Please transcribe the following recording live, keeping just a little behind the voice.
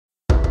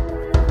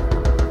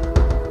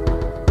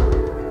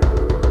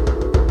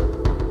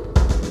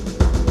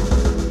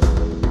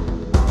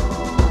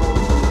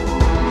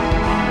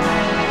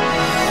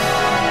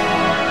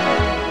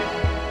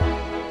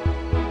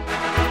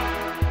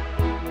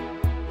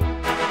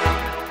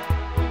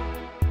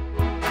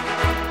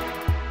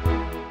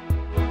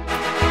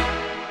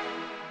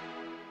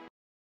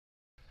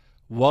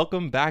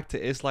Welcome back to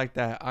It's Like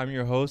That. I'm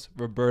your host,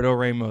 Roberto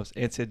Ramos.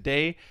 And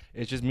today,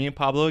 it's just me and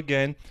Pablo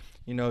again.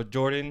 You know,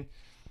 Jordan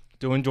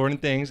doing Jordan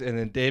things. And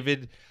then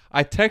David,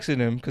 I texted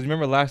him because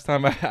remember last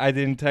time I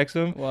didn't text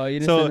him? Wow, you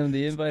didn't send him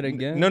the invite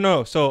again?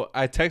 No. So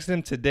I texted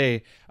him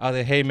today. I was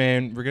like, hey,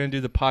 man, we're going to do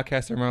the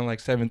podcast around like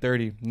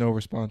 7:30. No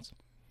response.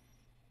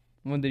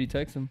 When did you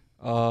text him?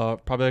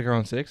 Probably like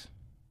around 6.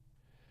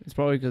 It's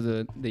probably because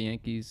of the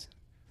Yankees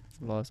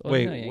lost.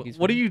 Wait,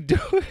 what are you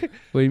doing?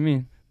 What do you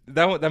mean?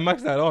 That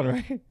mic's not on,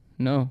 right?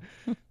 No.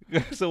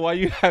 So why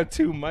you have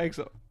two mics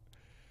on?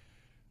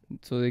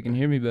 So they can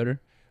hear me better.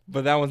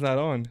 But that one's not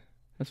on.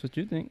 That's what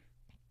you think.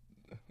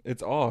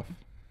 It's off.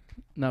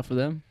 Not for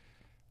them.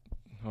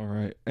 All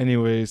right.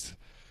 Anyways,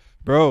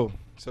 bro,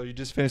 so you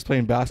just finished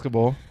playing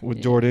basketball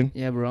with Jordan.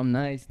 Yeah, bro, I'm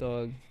nice,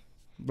 dog.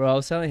 Bro, I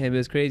was telling him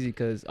it's crazy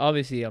because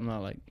obviously I'm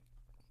not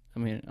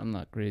I'm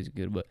not crazy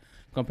good, but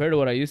compared to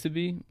what I used to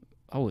be,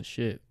 I was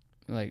shit.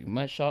 Like,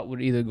 my shot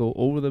would either go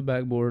over the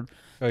backboard,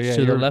 Oh yeah,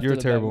 to the left you're of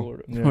the terrible.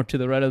 backboard, or to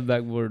the right of the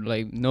backboard.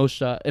 Like, no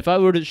shot. If I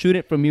were to shoot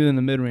it from you in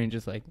the mid-range,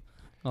 it's like,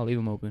 I'll leave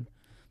them open.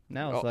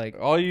 Now it's like,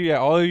 all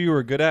you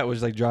were good at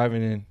was like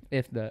driving in,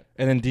 if that.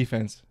 and then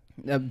defense.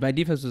 My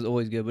defense was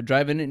always good, but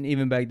driving in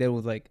even back then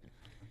was like,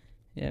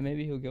 yeah,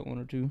 maybe he'll get one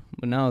or two.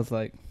 But now it's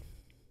like,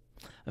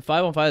 a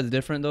 5-on-5 is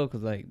different though,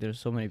 because like there's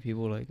so many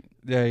people. Like,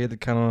 Yeah, you have to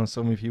count on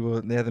so many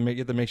people. You have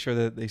to make sure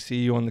that they see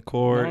you on the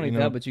court. not only you know?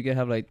 that, but you can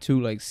have like two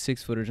like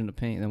 6-footers in the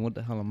paint. Then what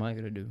the hell am I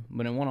gonna do?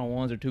 But in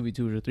 1-on-1s or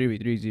 2v2s or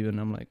 3v3s even,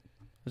 I'm like,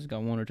 I just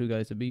got one or two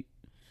guys to beat.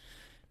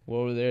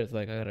 Well, over there, it's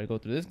like I gotta go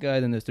through this guy.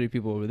 Then there's 3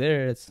 people over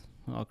there. It's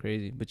all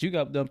crazy. But you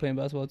got done playing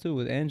basketball too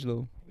with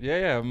Angelo.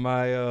 Yeah.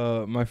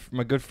 My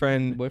good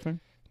friend. Boyfriend.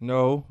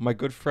 No, my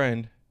good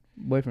friend.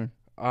 Boyfriend.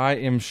 I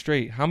am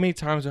straight. How many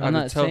times have I I'm to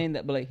not tell? saying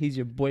that, but like he's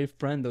your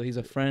boyfriend though. He's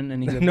a friend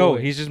and he's a No,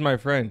 boy. he's just my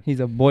friend. He's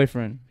a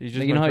boyfriend. He's just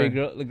Like, you my know friend.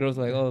 how the girls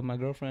are like, oh, my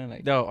girlfriend.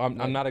 Like, No, I'm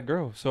like- not a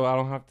girl, so I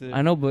don't have to.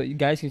 I know, but you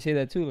guys can say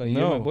that too. Like,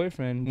 you're No. my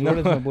boyfriend. No.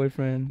 Jordan's my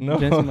boyfriend. No.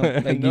 Jensen's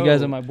like, No. you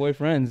guys are my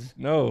boyfriends.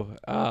 No,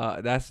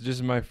 that's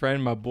just my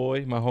friend, my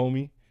boy, my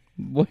homie.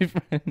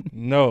 Boyfriend.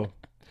 No.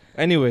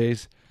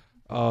 Anyways,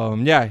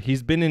 yeah,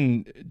 he's been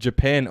in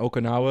Japan,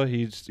 Okinawa.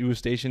 He was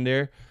stationed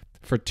there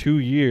for 2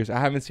 years. I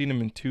haven't seen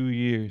him in 2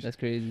 years. That's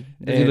crazy.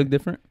 Does he look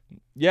different?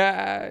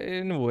 Yeah,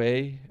 in a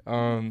way.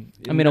 I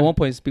mean, at one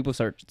point, people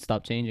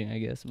stop changing, I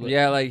guess. But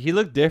Yeah, like he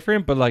looked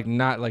different, but like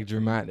not like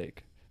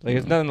dramatic. Like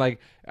it's nothing like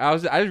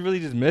I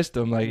really just missed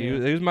him. Like he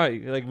was my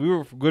we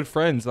were good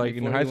friends like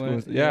Before in high he school.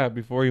 went, Yeah,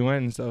 before he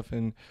went and stuff,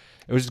 and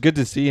it was good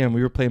to see him.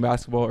 We were playing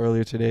basketball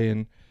earlier today,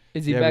 and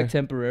Is he Yeah, back but-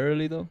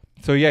 temporarily though?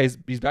 so yeah,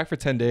 he's back for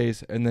 10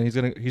 days, and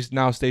then he's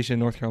now stationed in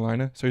North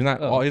Carolina. So he's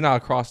not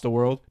across the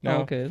world now.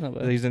 Oh, okay, that's not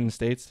bad. He's in the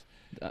States.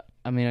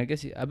 I mean, I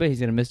bet he's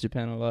gonna miss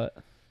Japan a lot.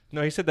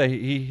 No, he said that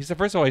he said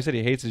first of all he said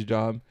he hates his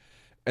job,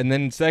 and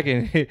then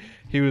second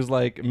he was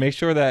like make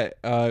sure that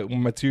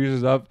when my 2 years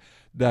is up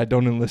that I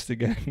don't enlist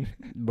again.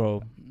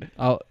 Bro,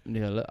 I'll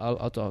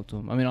talk to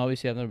him. I mean,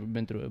 obviously I've never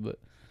been through it, but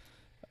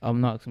I'll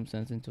knock some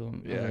sense into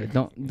him. Yeah. Like,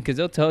 don't, because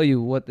they'll tell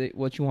you what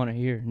you want to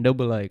hear. And they'll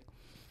be like,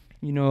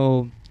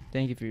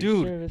 thank you for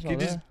your service. Dude, all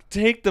just that.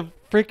 take the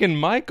freaking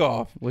mic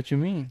off. What you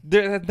mean?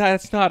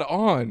 That's not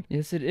on.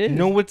 Yes, it is.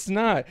 No, it's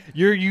not.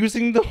 You're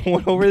using the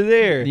one over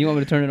there. Do you want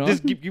me to turn it on?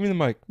 Just give me the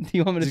mic. Do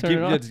you want me to Just turn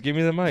it on? just give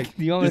me the mic.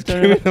 Do you want me Just to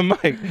turn give it me the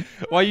mic.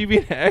 Why are you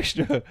being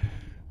extra?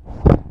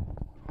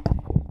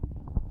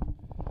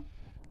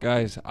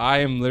 Guys,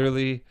 I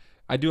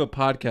do a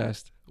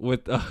podcast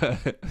with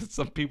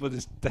some people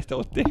that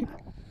don't think.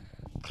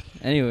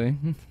 Anyway,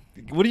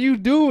 What are you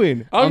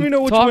doing? I don't I'm even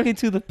know which talking one.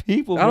 to the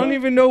people. I don't bro.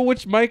 even know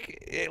which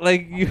mic,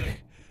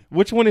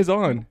 which one is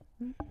on.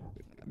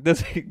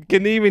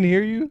 Can they even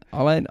hear you?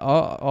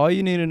 All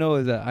you need to know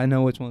is that I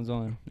know which one's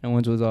on and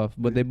which one's off,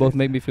 but they both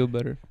make me feel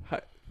better.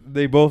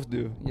 They both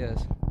do.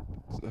 Yes.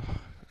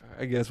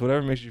 I guess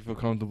whatever makes you feel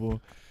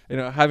comfortable. You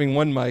know, having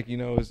one mic,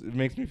 it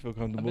makes me feel I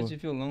comfortable. bet you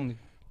feel lonely.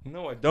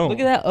 No, I don't. Look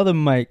at that other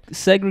mic,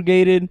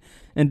 segregated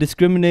and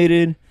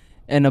discriminated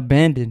and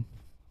abandoned.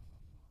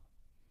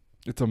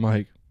 It's a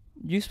mic.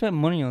 You spent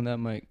money on that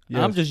mic.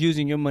 Yes. I'm just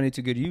using your money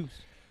to good use.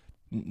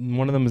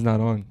 One of them is not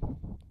on.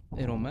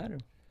 It don't matter.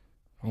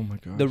 Oh my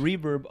god. The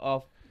reverb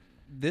off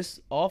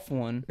this off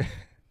one,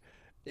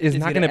 It's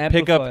it's not gonna gonna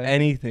pick up amplify.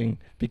 anything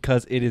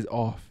because it is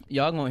off.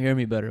 y'all gonna hear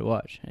me better.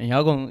 Watch, and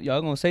y'all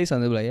gonna say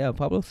something. Be like, yeah,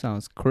 Pablo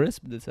sounds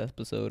crisp this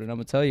episode, and I'm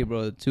gonna tell you,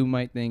 bro, the 2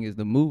 mic thing is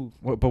the move.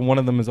 But one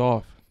of them is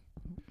off.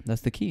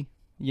 That's the key.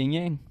 Yin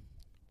yang.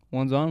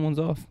 One's on, one's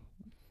off.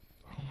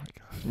 Oh my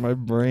gosh. My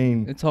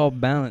brain. It's all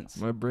balanced.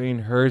 My brain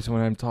hurts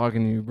when I'm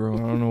talking to you, bro. I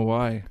don't know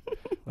why.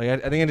 I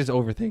think I just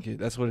overthink it.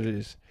 That's what it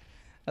is.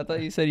 I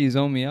thought you said you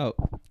zone me out.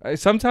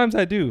 Sometimes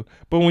I do,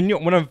 but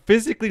when I'm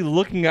physically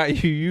looking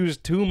at you use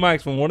 2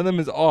 mics when one of them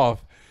is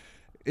off,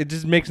 it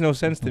just makes no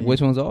sense to me.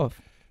 Which one's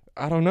off?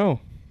 I don't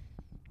know.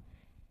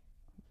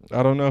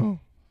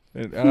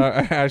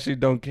 I actually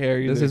don't care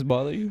either. Does this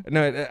bother you?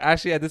 No,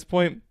 actually, at this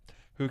point,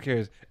 Who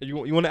cares? You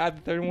want to add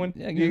the third one?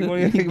 Yeah, You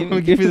want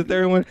to give me the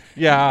third one?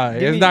 Yeah,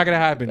 it's not gonna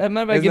happen. That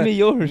matter, give me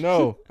yours.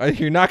 No,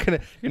 you're not gonna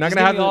Just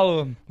have give me all of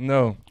them.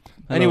 No.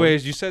 Hello.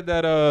 Anyways, you said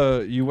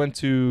that you went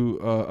to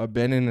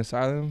abandoned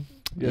asylum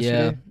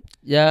yesterday.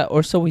 Yeah,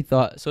 or so we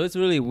thought. So it's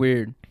really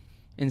weird.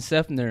 In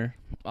Sefner,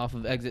 off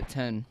of exit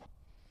 10,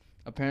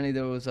 apparently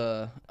there was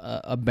a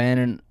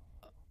abandoned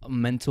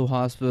mental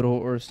hospital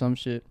or some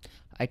shit.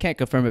 I can't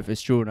confirm if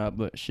it's true or not,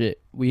 but shit,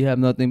 we have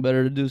nothing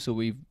better to do, so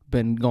we've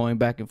been going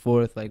back and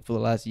forth like for the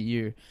last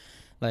year,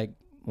 like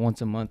once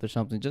a month or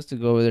something, just to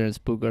go over there and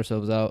spook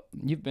ourselves out.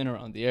 You've been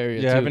around the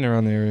area, Yeah, too. I've been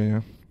around the area.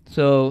 Yeah.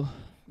 So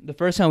the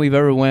first time we've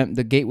ever went,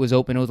 the gate was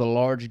open. It was a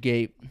large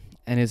gate,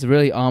 and it's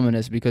really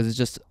ominous because it's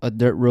just a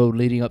dirt road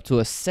leading up to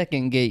a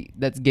second gate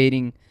that's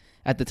gating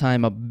at the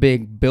time a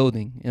big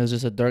building. It was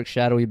just a dark,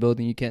 shadowy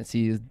building you can't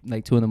see. It's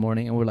like 2 a.m,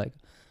 and we're like,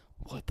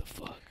 what the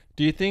fuck?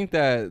 Do you think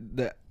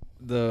that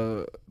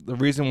the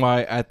reason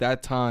why at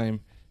that time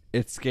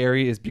it's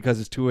scary is because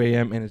it's 2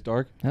 a.m. and it's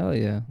dark? Hell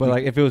yeah. But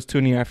like if it was 2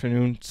 in the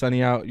afternoon,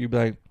 sunny out, you'd be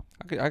like,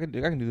 I can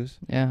do this.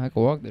 Yeah, I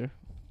could walk there.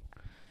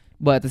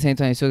 But at the same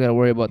time, you still got to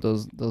worry about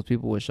those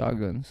people with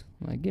shotguns.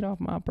 Like, get off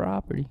my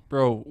property.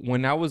 Bro,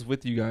 when I was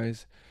with you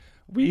guys,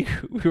 we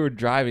were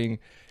driving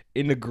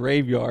in the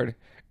graveyard,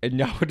 and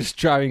y'all were just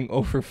driving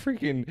over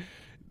freaking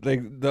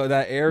like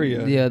that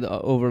area. Yeah,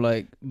 over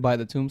like by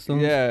the Tombstone.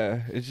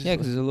 Yeah, it's just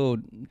because there's a little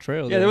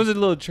trail. Yeah, there was a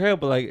little trail,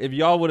 but like if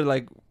y'all would have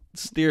like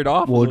steered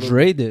off. Well,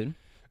 Dre did.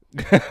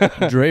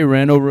 Dre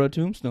ran over a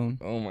tombstone.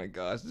 Oh my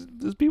gosh,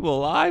 there's people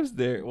lives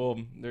there. Well,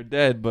 they're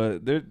dead,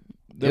 but they're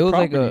it was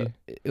property.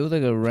 It was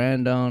like a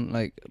ran down,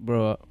 like,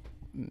 bro.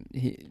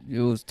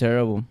 It was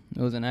terrible.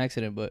 It was an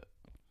accident, but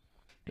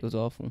it was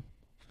awful.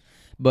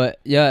 But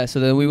yeah, so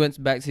then we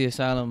went back to the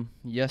asylum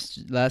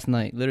last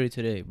night, literally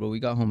today, bro. We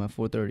got home at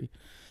 4:30,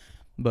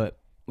 but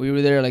we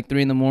were there at like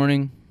 3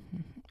 a.m,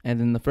 and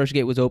then the first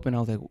gate was open. I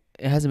was like,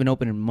 it hasn't been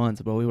open in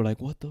months, bro. We were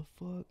like, what the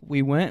fuck?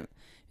 We went,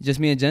 just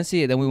me and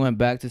Jency, and then we went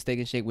back to Steak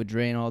and Shake with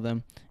Dre and all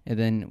them, and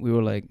then we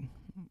were like,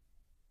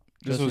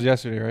 this was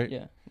yesterday, right?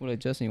 Yeah, we're like,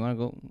 Justin, you wanna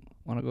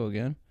go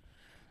again?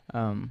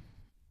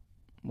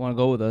 Want to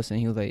go with us? And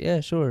he was like, yeah,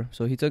 sure.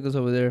 So he took us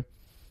over there.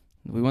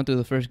 We went through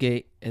the first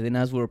gate, and then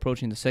as we were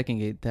approaching the second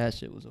gate, that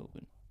shit was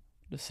open.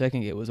 The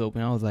second gate was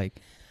open. I was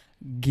like,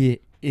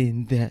 get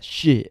in that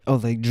shit. I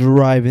was like,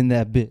 drive in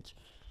that bitch.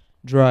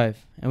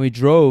 Drive. And we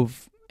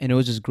drove, and it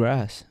was just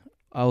grass.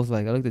 I looked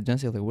at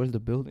Jency, I was like, where's the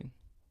building?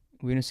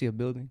 We didn't see a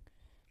building.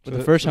 But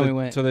the first time we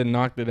went. So they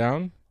knocked it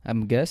down?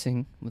 I'm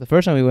guessing. But the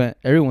first time we went,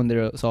 everyone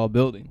there saw a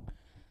building.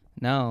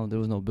 Now there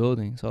was no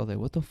building. So I was like,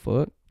 what the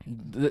fuck?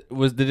 Did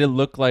it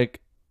look like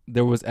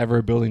there was ever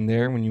a building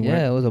there when you went?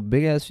 Yeah, it was a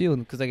big ass field.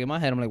 Because like in my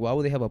head, I'm like, why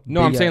would they have a?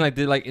 No, I'm saying like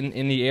did like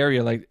in the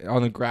area, like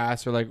on the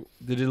grass, or like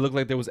did it look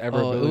like there was ever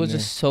a building? It was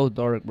just so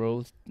dark, bro. It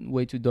was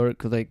way too dark.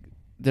 Cause like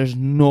there's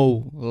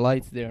no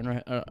lights there,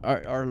 and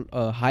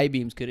our high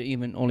beams could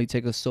even only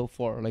take us so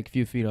far, like a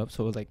few feet up.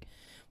 So it was like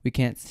we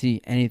can't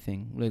see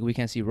anything. Like we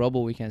can't see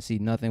rubble. We can't see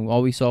nothing.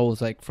 All we saw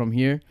was like from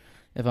here,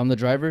 if I'm the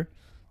driver,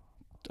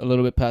 a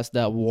little bit past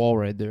that wall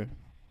right there,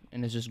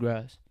 and it's just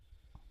grass.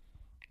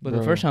 But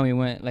the first time we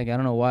went, like, I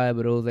don't know why,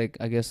 but it was like,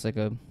 I guess like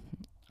a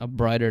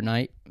brighter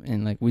night,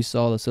 and like we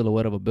saw the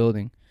silhouette of a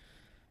building.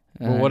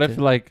 Well, what if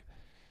like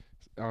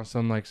on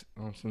some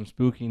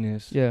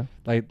spookiness? Yeah.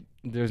 Like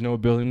there's no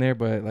building there,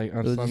 but like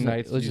on some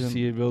nights you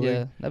see a building.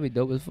 Yeah, that'd be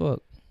dope as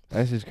fuck.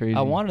 That's just crazy.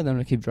 I wanted them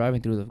to keep driving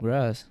through the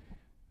grass,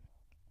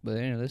 but they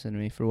didn't listen to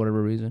me for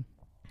whatever reason.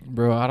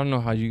 Bro, I don't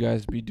know how you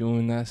guys be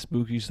doing that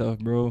spooky stuff,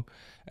 bro.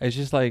 It's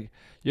just like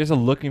you're just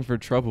looking for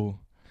trouble.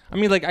 I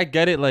mean, like I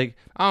get it. Like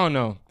I don't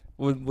know.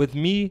 With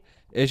me,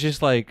 it's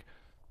just like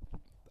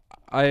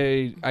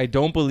I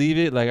don't believe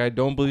it. Like I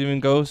don't believe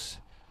in ghosts.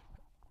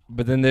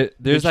 But then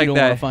there's like you don't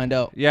that. Want to find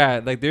out.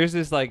 Yeah, like there's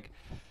this like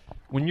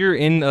when you're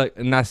in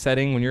that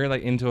setting, when you're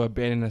like into an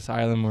abandoned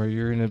asylum, or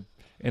you're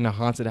in a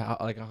haunted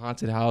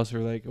house or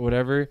like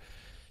whatever,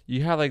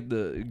 you have like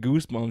the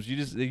goosebumps.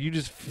 You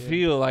just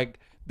feel like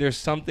there's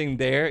something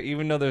there,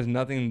 even though there's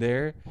nothing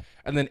there.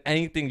 And then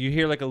anything you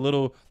hear, like a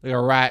little like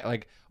a rat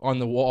like on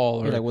the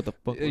wall, or you're like, what the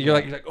fuck?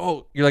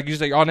 You're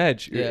just like on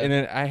edge. Yeah. And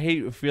then I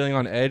hate feeling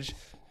on edge.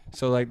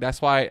 So like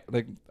that's why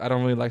like I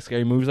don't really like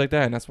scary movies like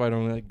that, and that's why I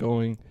don't really like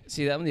going.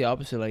 See, I'm the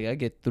opposite. Like I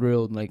get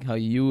thrilled, like how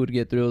you would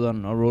get thrilled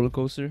on a roller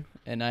coaster,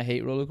 and I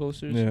hate roller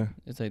coasters. Yeah,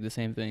 it's like the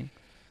same thing.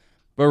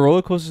 But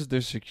roller coasters, they're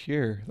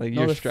secure. Like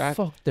no, you're strapped.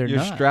 You're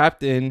not.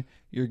 Strapped in.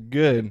 You're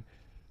good.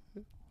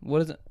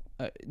 What is it?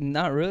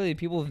 Not really.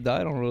 People have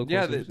died on roller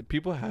coasters. Yeah,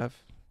 people have.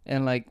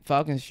 And like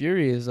Falcon's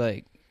Fury is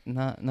like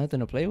nothing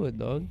to play with,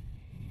 dog.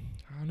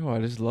 I don't know. I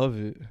just love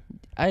it.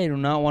 I do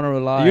not want to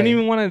rely. You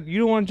don't want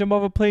to jump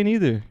off a plane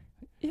either.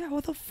 Yeah,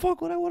 what the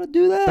fuck would I want to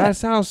do that? That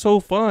sounds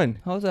so fun.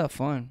 How's that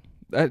fun?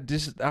 I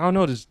don't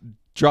know, just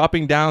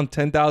dropping down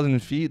 10,000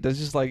 feet. That's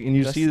just like,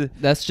 and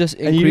that's just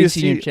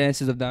increasing your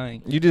chances of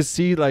dying. You just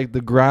see like the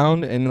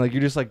ground, and like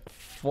you're just like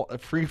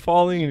free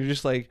falling, and you're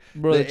just like,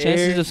 bro, the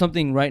chances air- of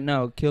something right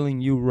now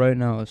killing you right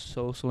now is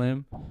so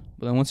slim.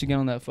 But then once you get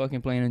on that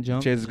fucking plane and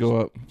jump, chances go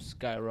up.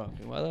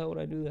 skyrocket. Why the hell would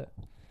I do that?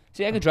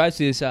 See, I could drive to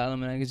the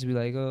asylum and I could just be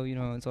like, oh, you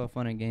know, it's all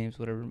fun and games,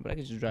 whatever. But I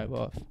could just drive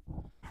off.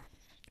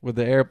 With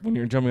when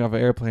you're jumping off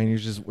an airplane,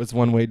 it's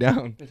one way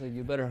down. It's like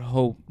you better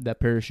hope that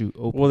parachute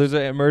opens. Well, there's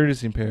an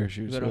emergency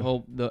parachute. You better So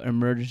hope the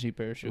emergency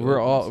parachute.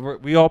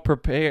 we all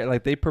prepare.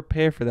 Like they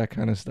prepare for that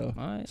kind of stuff.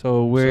 All right.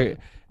 So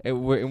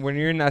when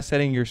you're in that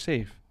setting, you're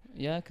safe.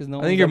 Yeah, because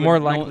I think you're more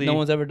likely. No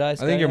one's ever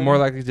died. I think you're more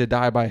likely to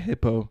die by a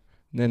hippo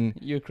than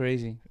You're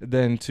crazy.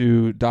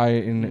 to die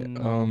in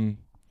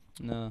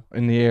No.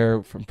 in the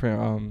air from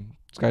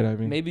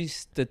skydiving. Maybe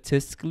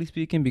statistically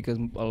speaking, because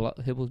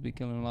hippos be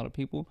killing a lot of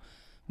people,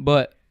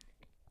 but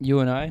you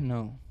and I,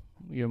 no.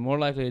 You're more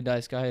likely to die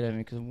skydiving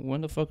because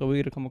when the fuck are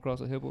we gonna come across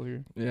a hippo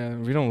here? Yeah,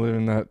 we don't live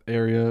in that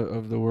area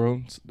of the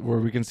world where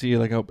we can see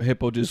like a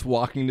hippo just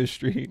walking the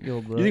street.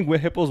 Yo, bro. You think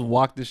when hippos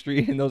walk the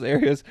street in those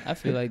areas? I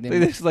feel like They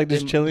just like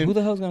just chilling. Who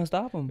the hell's gonna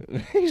stop them?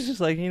 He's just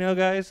like,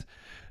 guys,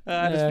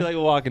 I just Yeah. feel like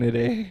walking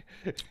today.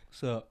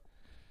 So,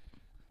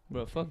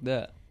 bro, fuck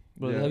that.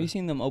 Bro, Yeah. have you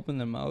seen them open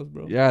their mouths,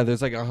 bro? Yeah,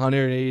 there's like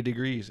 180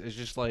 degrees. It's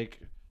just like,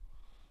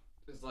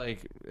 I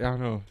don't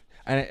know.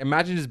 And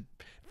imagine just,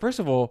 first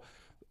of all,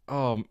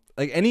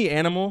 like any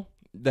animal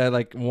that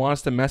like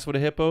wants to mess with a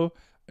hippo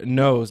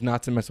knows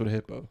not to mess with a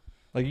hippo.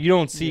 Like you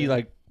don't see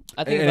like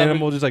I think an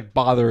animal just like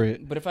bother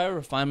it. But if I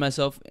ever find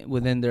myself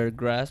within their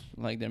grasp,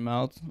 like their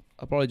mouths,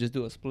 I'll probably just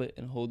do a split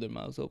and hold their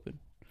mouths open.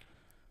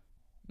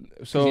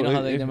 So you know how,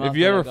 like, their if mouths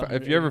you are, ever like,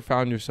 if you ever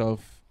found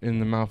yourself in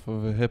the mouth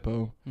of a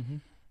hippo, Mm-hmm.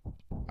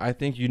 I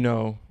think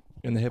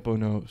and the hippo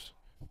knows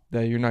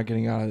that you're not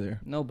getting out of there.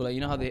 No, but like,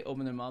 you know how they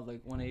open their mouths like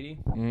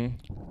 180?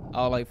 Mm-hmm.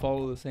 I'll like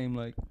follow the same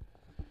like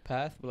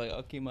path, but like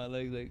I'll keep my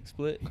legs like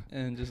split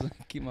and just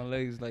like keep my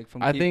legs like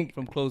from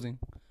closing.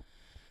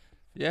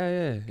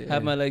 Yeah.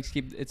 Have my legs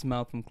keep its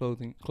mouth from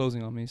closing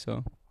on me.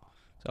 So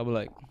I'll be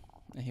like,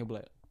 and he'll be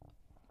like,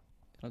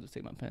 I'll just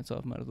take my pants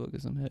off. Might as well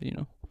get some head, you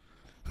know.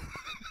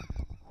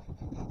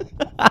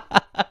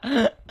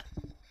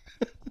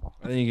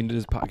 I think you can do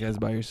this podcast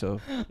by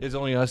yourself. It's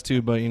only us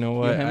two, but you know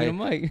what? Hand me the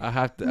mic. I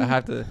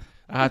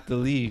have to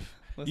leave.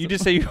 What's You the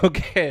just say you don't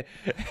get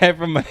head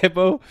from a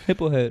hippo?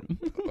 hippo head.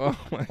 Oh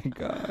my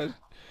god.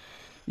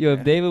 Yo,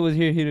 if David was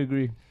here, he'd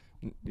agree.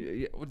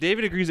 Yeah, well,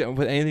 David agrees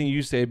with anything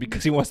you say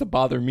because he wants to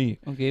bother me.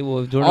 Okay, well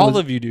if Jordan All was,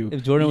 of you do.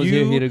 if Jordan was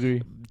here, You, he'd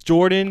agree.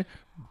 Jordan,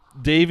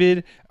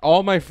 David,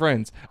 all my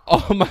friends,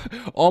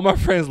 all my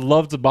friends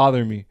love to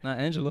bother me. Not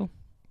Angelo.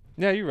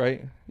 Yeah, you're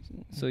right.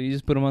 So you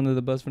just put him under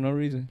the bus for no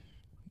reason.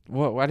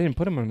 What? I didn't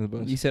put him under the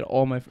bus. You said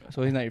all my.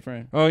 So he's not your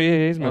friend. Oh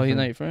yeah, he's my friend. He's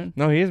not your friend.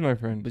 No, he is my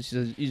friend. But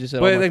you just said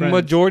all my But like friends.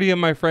 majority of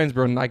my friends,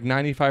 bro, like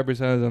 95%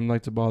 of them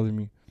like to bother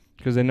me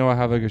because they know I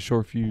have like a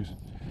short fuse.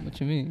 What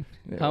you mean?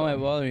 Yeah. How am I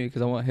bothering you?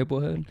 Because I want hippo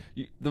head?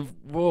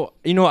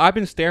 I've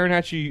been staring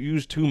at you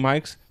use two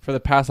mics for the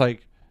past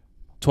like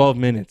 12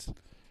 minutes.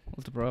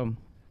 What's the problem?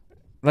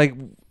 Like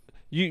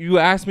you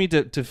asked me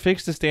to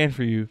fix the stand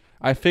for you.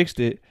 I fixed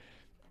it,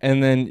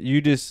 and then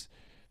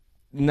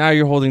now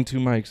you're holding two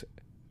mics.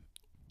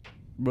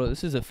 Bro,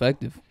 this is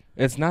effective.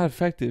 It's not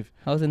effective.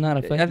 How is it not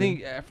effective? I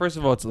think first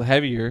of all, it's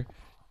heavier.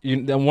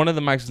 One of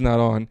the mics is not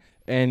on,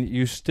 and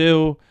you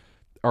still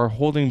are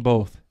holding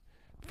both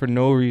for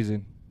no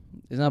reason.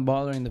 It's not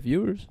bothering the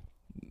viewers.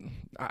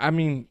 I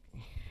mean,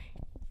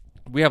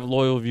 we have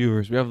loyal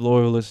viewers. We have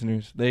loyal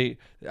listeners. I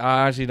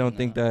actually don't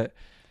think that.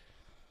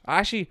 I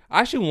actually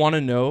want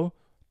to know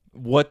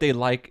what they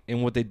like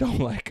and what they don't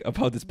like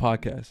about this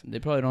podcast. They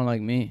probably don't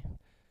like me.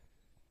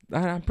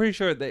 I'm pretty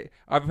sure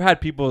I've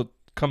had people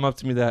come up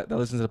to me that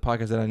listen to the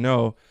podcast that I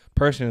know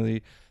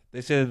personally.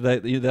 They say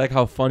that they like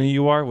how funny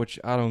you are, which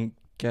I don't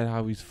get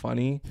how he's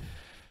funny.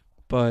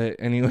 But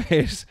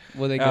anyways,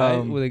 Were they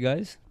guys? Were they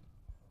guys?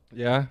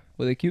 Yeah.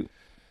 Were they cute?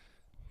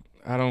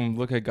 I don't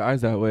look at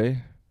guys that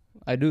way.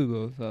 I do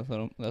though.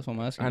 So that's what I'm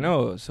asking. I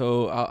know.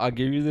 So I'll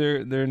give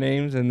you their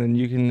names, and then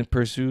you can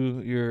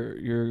pursue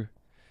your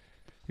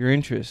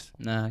interest.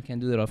 Nah, I can't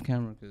do that off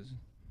camera because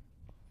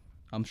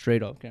I'm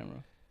straight off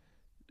camera.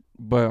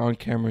 But on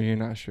camera, you're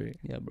not straight.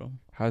 Yeah, bro.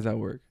 How does that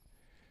work?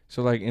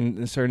 So like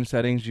in certain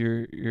settings,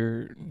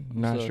 you're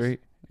not Sus. straight.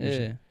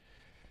 Yeah.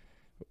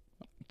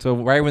 So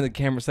right when the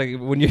camera's like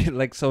when you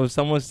like, so if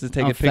someone's to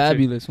take I'm a picture.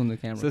 fabulous when the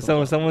camera. So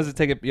comes someone's to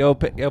take a yo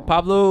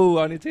Pablo,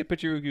 I need to take a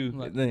picture of you.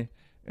 Like-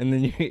 And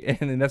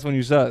then that's when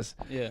you sus.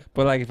 Yeah.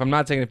 But like if I'm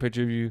not taking a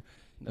picture of you,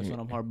 That's when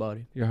I'm hard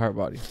body. your heart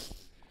body.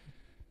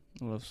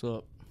 What's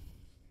up?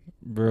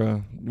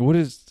 Bruh. What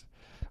is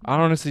I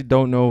honestly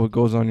don't know what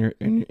goes on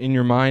in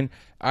your mind,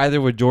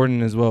 either with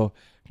Jordan as well.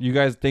 You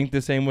guys think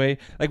the same way?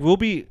 Like we'll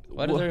be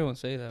Why does everyone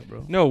say that,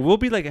 bro? No, we'll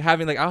be like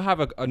having like I'll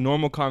have a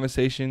normal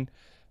conversation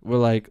with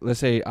like let's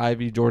say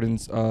Ivy,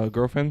 Jordan's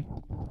girlfriend,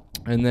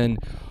 and then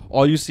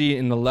all you see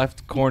in the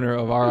left corner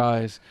of our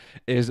eyes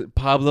is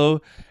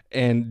Pablo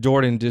and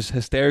Jordan just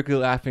hysterically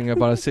laughing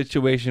about a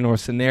situation or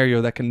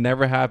scenario that can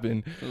never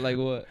happen. Like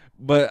what?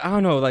 But I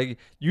don't know, like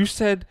you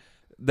said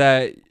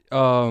that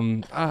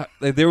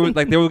like there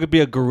would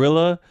be a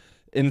gorilla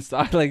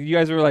inside. Like you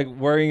guys were like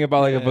worrying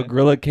about like if a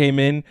gorilla came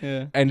in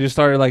and just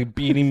started like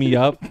beating me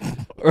up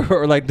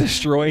or like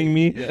destroying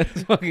me. Yeah,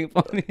 it's fucking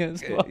funny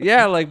as fuck.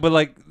 Yeah, like but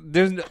like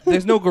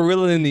there's no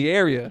gorilla in the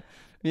area.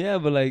 Yeah,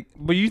 but like,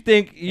 but you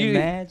think you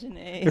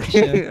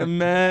imagination.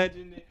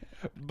 imagine it.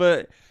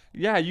 But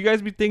yeah, you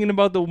guys be thinking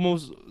about the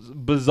most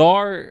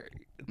bizarre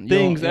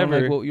things ever.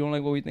 You don't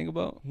like what we think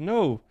about?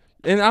 No.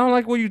 And I don't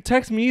like when you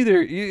text me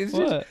either. It's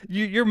what? just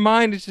your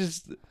mind is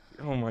just,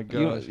 oh my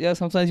gosh. Yeah,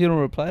 sometimes you don't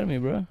reply to me,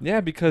 bro. Yeah,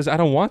 because I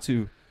don't want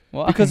to.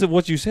 Why? Because of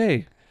what you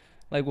say.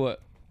 Like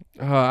what?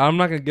 I'm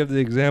not gonna give the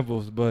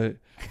examples, but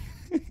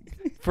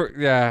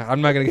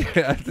I'm not gonna.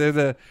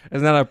 It's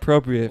not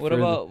appropriate. What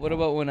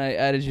about when I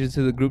added you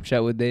to the group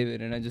chat with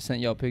David and I just sent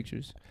y'all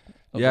pictures?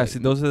 Yeah, see,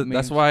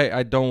 that's why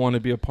I don't want to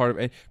be a part of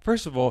it.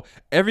 First of all,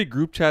 every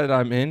group chat that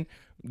I'm in,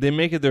 they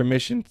make it their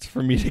mission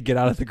for me to get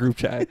out of the group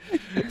chat.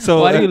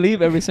 So why do you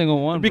leave every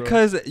single one?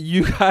 Because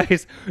you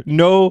guys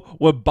know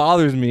what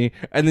bothers me,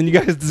 and then you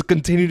guys just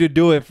continue to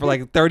do it for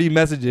like 30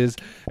 messages,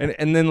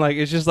 and then like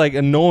it's just like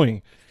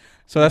annoying.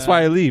 So that's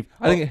why I leave.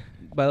 I think.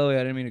 By the way, I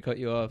didn't mean to cut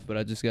you off, but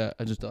I just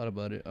thought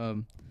about it.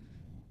 I'm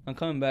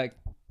coming back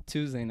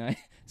Tuesday night,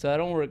 so I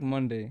don't work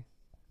Monday.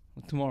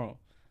 Tomorrow.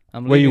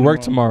 Wait, you work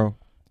tomorrow?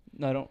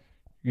 No, I don't.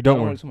 You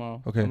don't work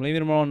tomorrow. Okay. I'm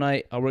leaving tomorrow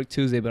night. I'll work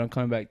Tuesday, but I'm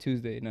coming back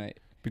Tuesday night.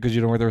 Because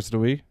you don't work the rest of the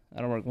week? I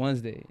don't work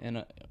Wednesday. And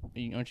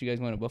aren't you guys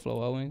going to Buffalo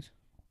Wild Wings?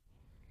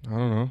 I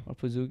don't know. Or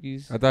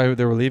Pazookies? I thought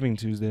they were leaving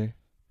Tuesday.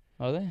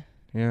 Are they?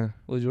 Yeah.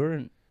 Well,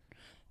 Jordan,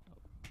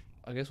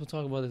 I guess we'll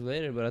talk about this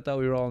later, but I thought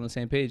we were all on the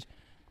same page.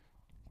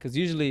 Because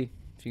usually,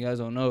 if you guys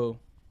don't know,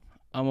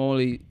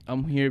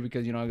 I'm here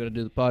because, I got to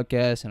do the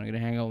podcast and I got to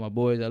hang out with my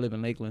boys. I live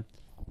in Lakeland.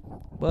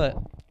 But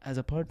as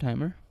a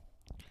part-timer,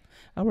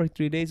 I work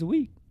 3 days a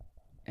week.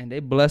 And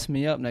they bless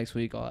me up next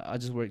week. I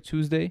just work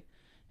Tuesday,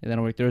 and then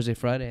I work Thursday,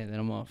 Friday, and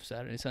then I'm off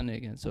Saturday, Sunday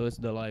again. So it's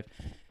the life.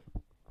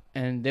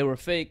 And they were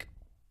fake.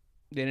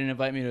 They didn't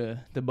invite me to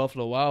the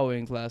Buffalo Wild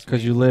Wings last week.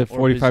 Because you live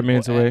 45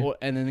 minutes away.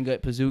 And then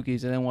got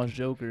Pazookies, and then watch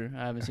Joker.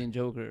 I haven't seen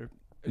Joker.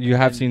 You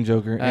have seen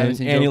Joker, and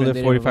you live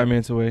 45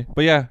 minutes away.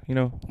 But yeah,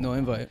 No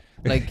invite.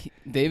 Like,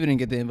 David didn't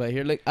get the invite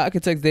here. Like, I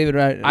could text David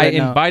right now. I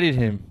invited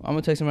him. I'm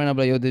going to text him right now,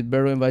 but yo, did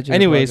Berto invite you?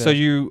 Anyway, so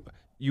you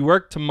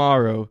work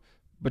tomorrow,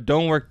 but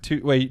don't work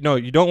you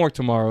don't work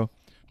tomorrow,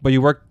 but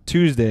you work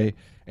Tuesday,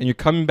 and you're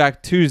coming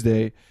back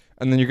Tuesday,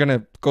 and then you're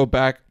gonna go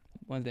back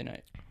Wednesday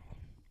night.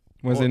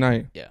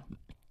 Yeah.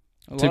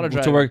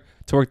 To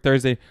work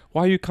Thursday.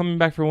 Why are you coming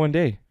back for one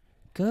day?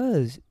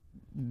 Cause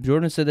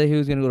Jordan said that he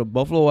was gonna go to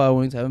Buffalo Wild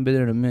Wings. I haven't been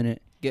there in a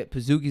minute. Get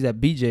Pazookies at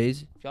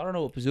BJ's. If y'all don't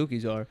know what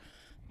Pazookies are,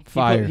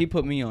 fire. He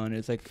put me on.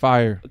 It's like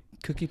fire. A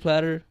cookie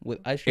platter with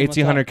ice cream.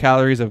 1,800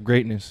 calories of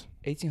greatness.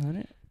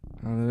 1,800.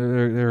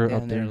 They're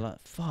up there.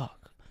 Fuck.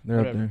 They're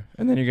up there.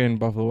 And then you're getting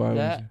Buffalo Wild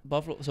Wings.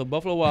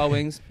 Buffalo Wild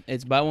Wings,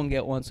 it's buy one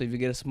get one. So if you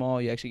get a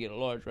small, you actually get a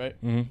large, right?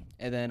 Mm-hmm.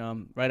 And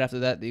then right after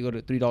that, you go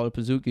to $3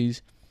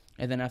 Pazookies,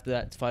 and then after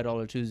that, it's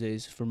 $5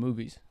 Tuesdays for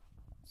movies.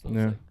 So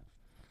yeah.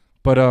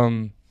 But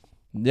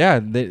yeah,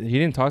 he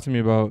didn't talk to me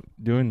about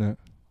doing that.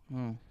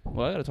 Oh.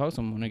 Well, I gotta talk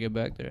to him when I get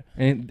back there.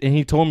 And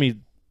he told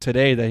me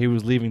today that he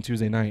was leaving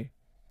Tuesday night.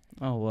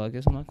 Oh well, I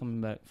guess I'm not coming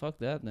back. Fuck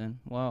that then.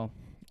 Wow.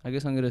 I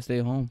guess I'm gonna stay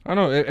home. I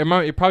don't know.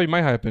 It probably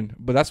might happen,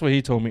 but that's what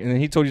he told me. And then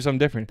he told you something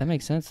different. That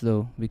makes sense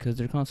though, because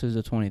their concert is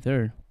the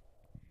 23rd.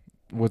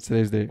 What's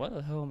today's date? Why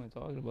the hell am I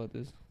talking about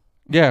this?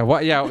 Yeah,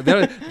 what? Yeah,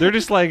 they're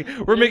just like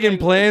we're making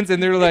plans,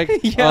 and they're like,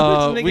 we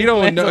don't know. We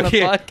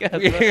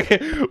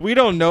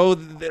don't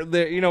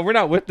know. We're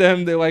not with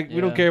them. They're like,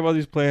 we don't care about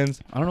these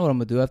plans. I don't know what I'm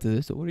gonna do after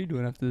this. So what are you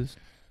doing after this?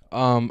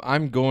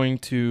 I'm going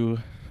to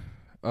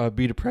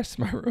be depressed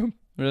in my room.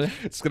 Really?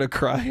 It's gonna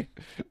cry.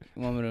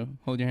 You want me to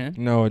hold your hand?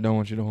 No, I don't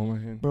want you to hold my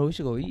hand. Bro, we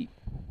should go eat.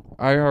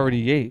 I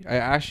already ate. I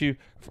asked you.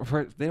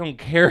 They don't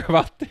care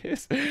about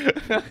this.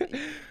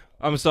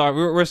 I'm sorry.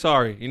 We're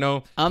sorry.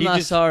 I'm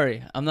not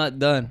sorry. I'm not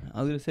done.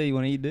 I was gonna say, you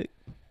want to eat dick?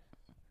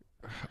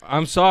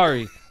 I'm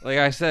sorry. Like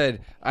I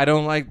said, I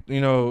don't like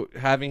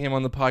having him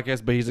on the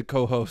podcast, but he's a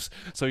co-host,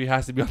 so he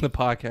has to be on the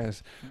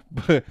podcast.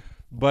 But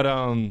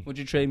would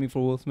you trade me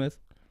for Will Smith?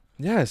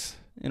 Yes.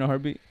 In a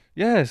heartbeat.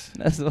 Yes.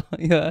 That's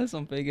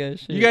some fake ass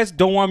shit. You guys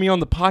don't want me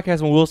on the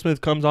podcast when Will Smith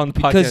comes on the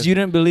podcast because you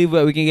didn't believe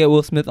that we can get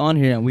Will Smith on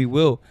here, and we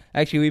will.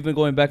 Actually, we've been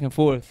going back and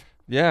forth.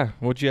 Yeah.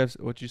 What you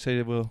say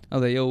to Will? I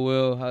was like, yo,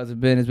 Will, how's it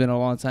been? It's been a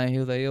long time. He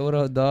was like, yo, what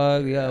up,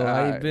 dog? Yeah,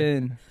 how you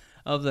been?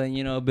 I was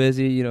like,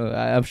 busy.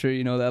 I'm sure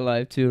you know that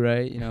life too,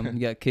 right? You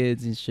got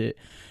kids and shit.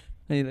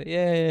 And he's like,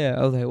 yeah.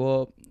 I was like,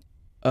 well,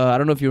 I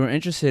don't know if you were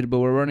interested, but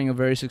we're running a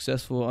very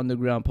successful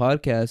underground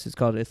podcast. It's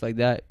called It's Like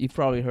That. You've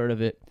probably heard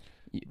of it.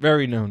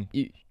 Very known.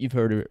 You've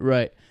heard of it,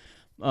 right?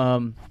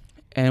 And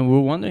we're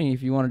wondering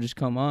if you want to just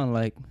come on.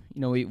 Like,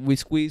 we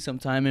squeezed some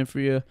time in for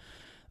you.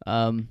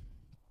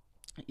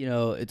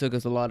 It took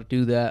us a lot to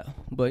do that,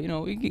 but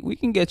we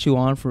can get you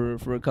on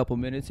for a couple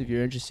minutes if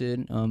you're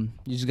interested. You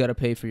just gotta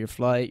pay for your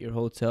flight, your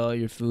hotel,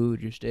 your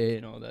food, your stay,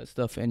 and all that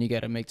stuff, and you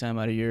gotta make time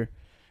out of your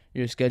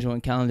schedule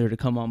and calendar to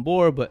come on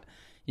board. But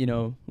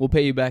we'll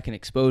pay you back in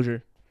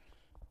exposure.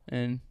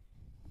 And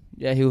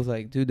yeah, he was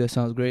like, dude, that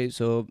sounds great.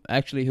 So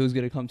actually, he was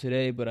gonna come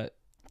today, but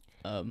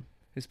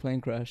his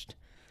plane crashed.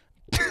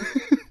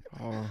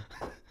 Oh.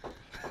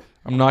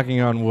 I'm knocking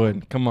on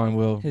wood. Come on,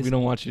 Will. We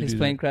don't want you to do His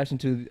plane crashed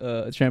into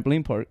a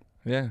trampoline park.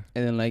 Yeah.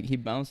 And then like he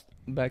bounced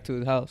back to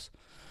his house.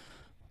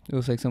 It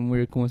was like some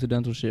weird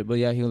coincidental shit. But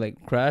yeah, he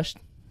like crashed,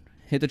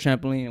 hit the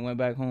trampoline, and went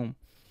back home.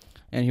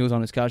 And he was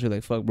on his couch. He was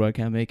like, "Fuck, bro, I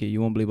can't make it.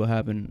 You won't believe what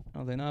happened." I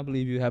was like, "No, I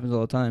believe you. It happens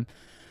all the time."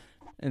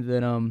 And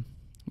then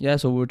yeah,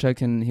 so we were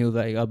checking. He was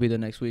like, "I'll be there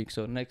next week."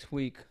 So next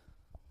week,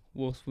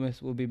 Will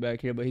Smith will be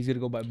back here, but he's gonna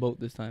go by boat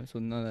this time, so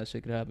none of that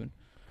shit could happen.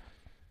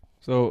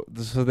 So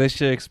they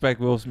should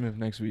expect Will Smith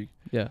next week.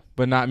 Yeah.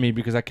 But not me,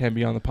 because I can't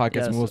be on the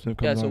podcast when Will Smith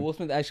comes on. Yeah, so Will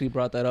Smith actually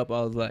brought that up.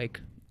 I was like,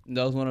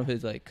 that was one of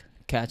his like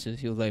catches.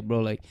 He was like,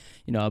 "Bro, like,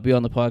 I'll be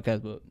on the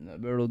podcast,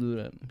 but Bird will do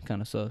that.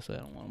 Kind of sucks. I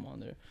don't want him on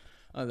there."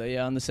 I was like,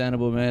 "Yeah,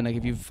 understandable, man. Like,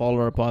 if you follow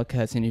our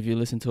podcast and if you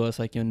listen to us,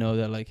 like, you'll know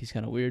that like he's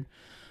kind of weird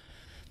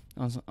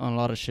on a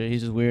lot of shit.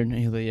 He's just weird." And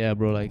he was like, "Yeah,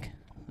 bro, like,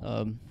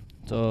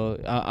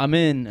 so I'm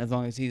in as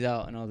long as he's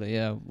out." And I was like,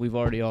 "Yeah, we've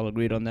already all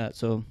agreed on that."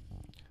 So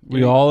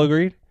we all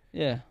agreed?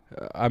 Yeah.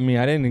 I mean,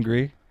 I didn't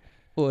agree.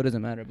 Well, it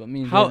doesn't matter, but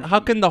me and how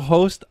can the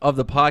host of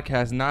the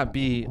podcast not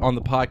be on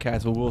the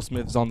podcast when Will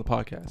Smith is on the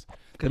podcast?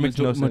 That makes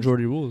no sense.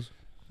 Majority rules.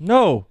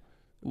 No.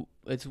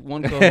 It's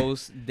one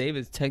co-host.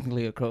 David's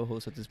technically a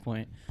co-host at this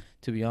point,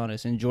 to be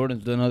honest. And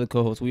Jordan's another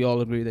co-host. We all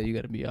agree that you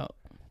got to be out.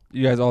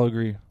 You guys all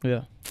agree?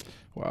 Yeah.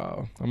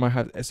 Wow. I might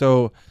have.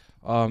 So,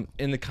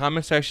 in the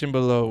comment section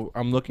below,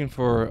 I'm looking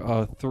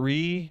for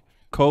 3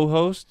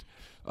 co-hosts.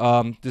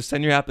 Just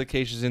send your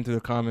applications into the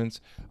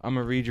comments. I'm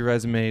gonna read your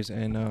resumes,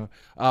 and I'm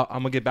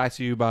gonna get back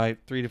to you by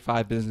 3 to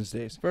 5 business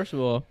days. First of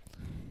all,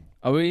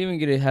 are we even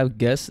gonna have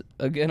guests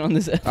again on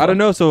this episode? I don't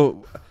know.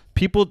 So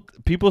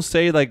people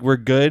say like we're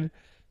good,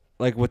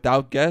 like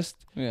without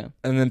guests. Yeah.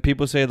 And then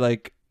people say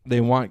like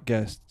they want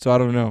guests. So I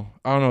don't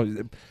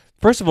know.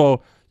 First of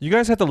all, you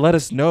guys have to let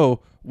us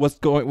know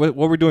what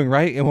we're doing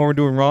right and what we're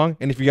doing wrong.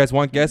 And if you guys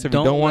want guests, if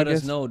you don't want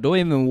guests, let us know. Don't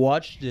even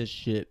watch this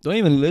shit. Don't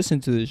even listen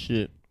to this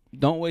shit.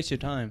 Don't waste your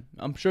time.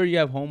 I'm sure you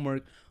have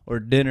homework or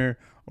dinner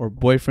or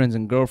boyfriends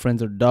and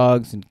girlfriends or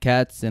dogs and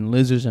cats and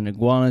lizards and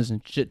iguanas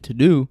and shit to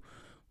do.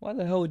 Why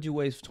the hell would you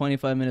waste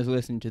 25 minutes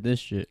listening to this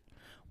shit?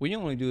 We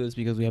only do this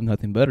because we have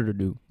nothing better to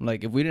do.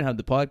 Like, if we didn't have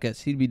the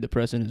podcast, he'd be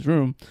depressed in his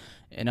room,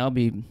 and I'll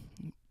be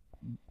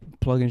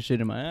plugging shit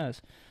in my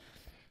ass.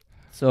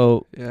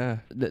 So, yeah,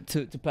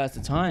 to pass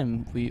the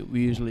time, we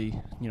usually,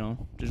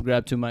 just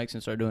grab 2 mics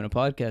and start doing a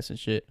podcast and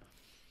shit.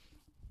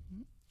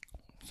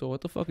 So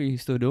what the fuck are you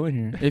still doing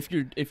here? If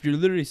you're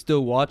literally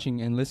still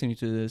watching and listening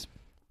to this,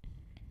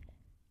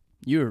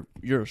 you're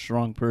a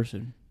strong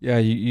person. Yeah,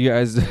 you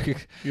guys.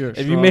 You're a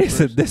if you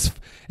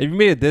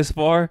made it this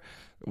far,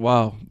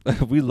 wow,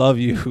 we love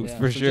you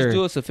for sure. Just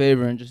do us a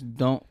favor and just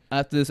don't,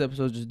 after this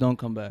episode, just don't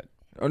come back.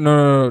 Oh,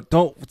 no,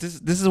 don't.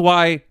 This is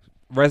why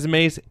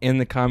resumes in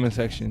the comment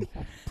section,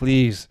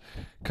 please,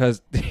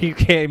 because you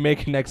can't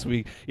make it next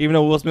week. Even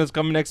though Will Smith's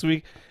coming next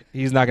week,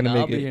 he's not gonna make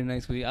it. I'll be here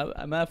next week.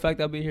 Matter of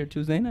fact, I'll be here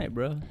Tuesday night,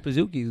 bro.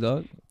 Pazookies,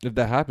 dog. If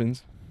that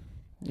happens.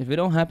 If it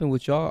don't happen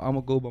with y'all, I'm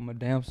gonna go by my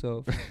damn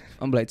self.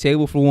 I'm like,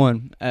 table for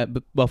 1 at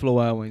Buffalo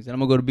Wild Wings, and I'm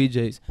gonna go to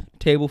BJ's.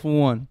 Table for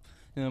 1,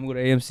 and I'm gonna go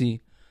to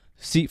AMC.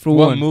 Seat for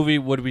 1. What movie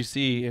would we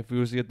see if we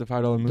was to get the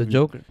 $5 movie? The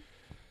Joker.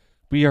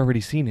 We already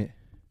seen it.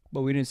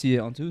 But we didn't see it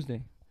on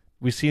Tuesday.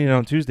 We seen it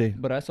on Tuesday.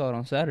 But I saw it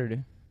on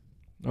Saturday.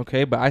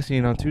 Okay, but I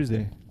seen it on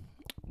Tuesday.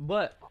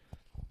 But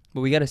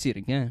we gotta see it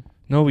again.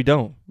 No, we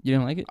don't. You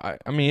didn't like it?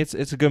 I mean, it's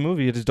a good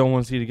movie. I just don't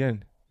want to see it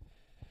again.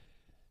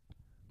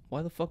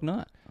 Why the fuck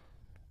not?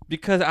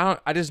 Because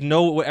I just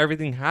know what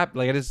everything happened.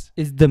 Like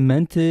it's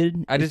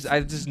demented. I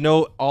just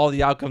know all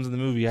the outcomes of the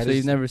movie.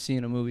 You've never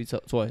seen a movie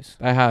twice?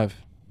 I have.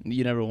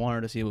 You never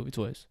wanted to see a movie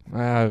twice?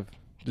 I have.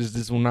 This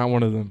is not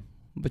one of them.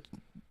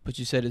 But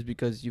you said it's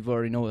because you've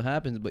already know what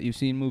happens, but you've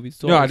seen movies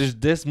twice. No,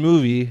 this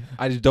movie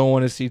I just don't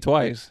want to see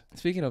twice.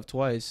 Speaking of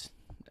twice,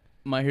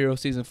 My Hero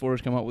Season 4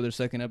 has come out with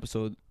their 2nd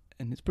episode,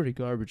 and it's pretty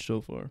garbage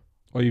so far.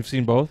 Oh, you've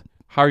seen both?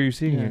 How are you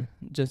seeing it?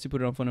 Jesse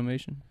put it on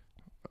Funimation.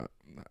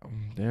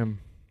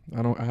 Damn.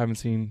 I haven't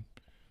seen.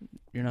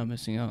 You're not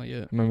missing out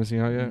yet. I'm not missing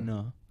out yet?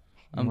 No.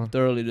 I'm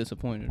thoroughly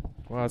disappointed.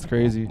 Wow, that's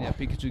crazy. Yeah,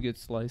 Pikachu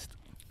gets sliced.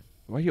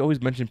 Why do you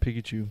always mention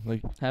Pikachu?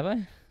 Like, have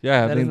I?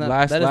 Yeah, that I think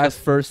that is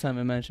the first time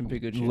I mentioned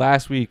Pikachu.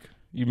 Last week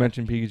you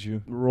mentioned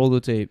Pikachu. Roll the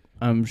tape.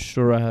 I'm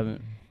sure I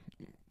haven't.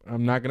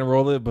 I'm not gonna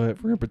roll it,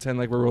 but we're gonna pretend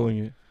like we're rolling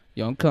it.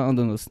 Yo, I'm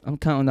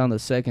counting down the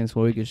seconds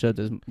where we can shut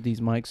these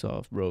mics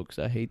off, bro. Because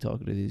I hate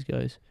talking to these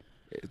guys.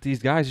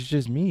 These guys, it's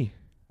just me.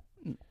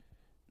 I'm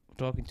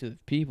talking to the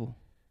people.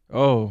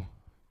 Oh,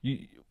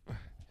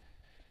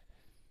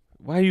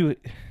 why you?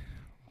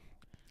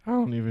 I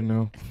don't even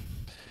know.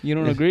 You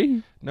don't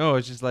agree? No,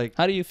 it's just like.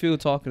 How do you feel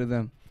talking to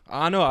them?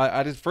 I know.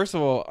 I just, first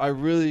of all, I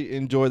really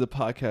enjoy the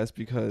podcast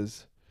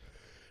because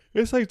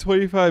it's like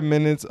 25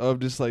 minutes of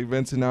just like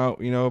venting out,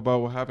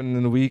 about what happened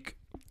in the week,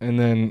 and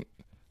then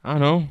I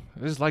don't know.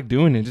 I just like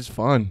doing it. Just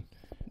fun.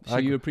 So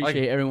you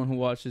appreciate everyone who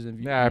watches and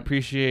views. Yeah, I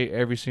appreciate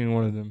every single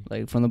one of them.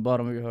 Like from the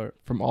bottom of your heart.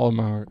 From all of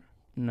my heart.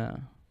 Nah.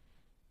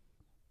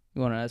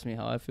 You want to ask me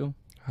how I feel?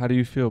 How do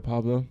you feel,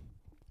 Pablo?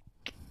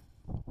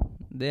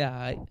 They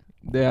alright.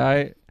 They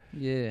alright?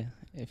 Yeah.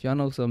 If y'all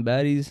know some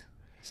baddies,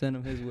 send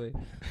them his way.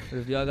 But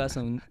if y'all got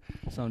some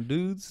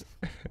dudes,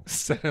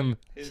 send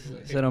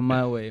them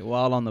my way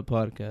while on the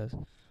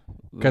podcast.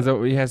 Because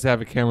he has to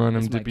have a camera on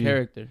him to my be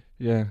character.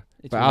 Yeah.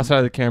 But outside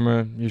of the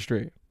camera, you're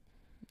straight.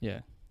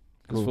 Yeah.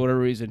 Because for whatever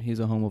reason, he's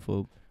a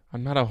homophobe.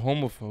 I'm not a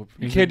homophobe.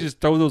 You can't just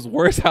throw those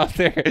words out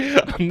there.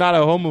 I'm not a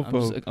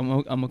homophobe.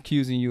 I'm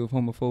accusing you of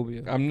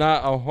homophobia. I'm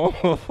not a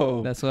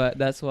homophobe.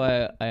 That's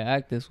why I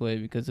act this way,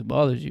 because it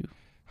bothers you.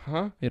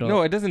 Huh?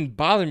 No, it doesn't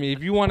bother me.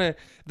 If you want to,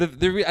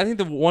 I think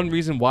the one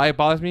reason why it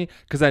bothers me,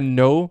 because I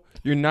know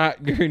you're not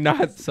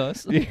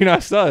sus. You're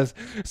not sus.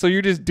 So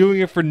you're just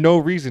doing it for no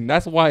reason.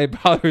 That's why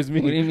it bothers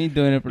me. What do you mean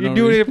doing it for no reason?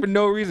 You're doing it for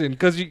no reason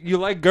because you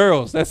like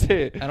girls. That's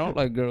it. I don't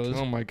like girls.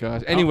 Oh my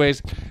gosh.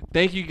 Anyways,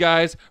 thank you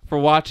guys for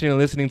watching and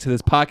listening to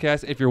this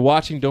podcast. If you're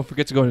watching, don't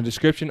forget to go in the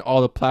description. All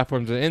the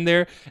platforms are in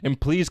there,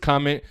 and please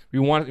comment. We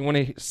want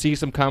to see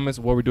some comments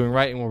of what we're doing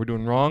right and what we're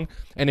doing wrong.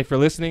 And if you're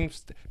listening,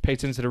 pay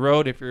attention to the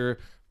road. If you're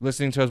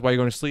listening to us while you're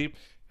going to sleep,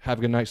 have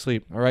a good night's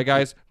sleep. All right,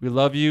 guys, we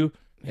love you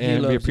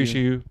and we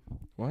appreciate you.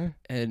 What?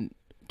 And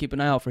keep an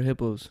eye out for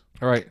hippos.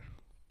 All right,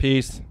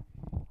 peace.